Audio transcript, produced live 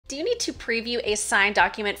Do you need to preview a signed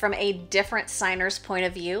document from a different signer's point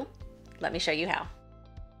of view? Let me show you how.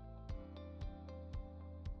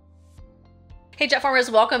 Hey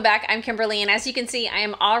Jotformers, welcome back. I'm Kimberly, and as you can see, I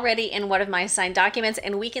am already in one of my signed documents,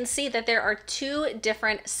 and we can see that there are two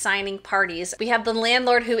different signing parties. We have the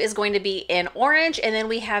landlord who is going to be in orange, and then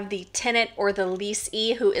we have the tenant or the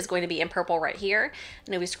leasee who is going to be in purple right here.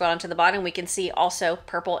 And if we scroll down to the bottom, we can see also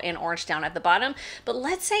purple and orange down at the bottom. But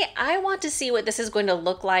let's say I want to see what this is going to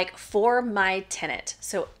look like for my tenant.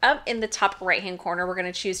 So up in the top right-hand corner, we're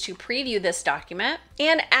going to choose to preview this document.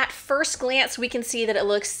 And at first glance, we can see that it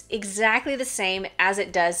looks exactly the same as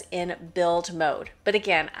it does in build mode. But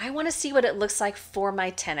again, I want to see what it looks like for my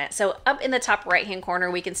tenant. So up in the top right hand corner,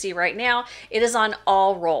 we can see right now it is on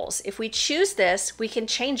all roles. If we choose this, we can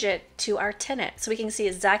change it to our tenant so we can see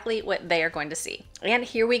exactly what they are going to see. And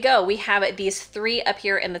here we go. We have these three up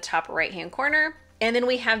here in the top right hand corner. And then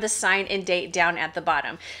we have the sign and date down at the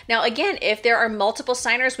bottom. Now, again, if there are multiple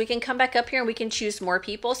signers, we can come back up here and we can choose more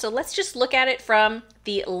people. So let's just look at it from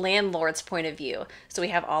the landlord's point of view. So we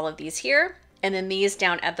have all of these here, and then these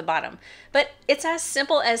down at the bottom. But it's as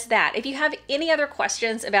simple as that. If you have any other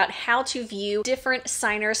questions about how to view different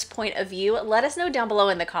signers' point of view, let us know down below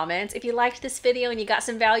in the comments. If you liked this video and you got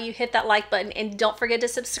some value, hit that like button, and don't forget to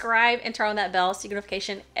subscribe and turn on that bell so you get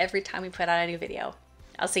notification every time we put out a new video.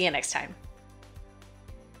 I'll see you next time.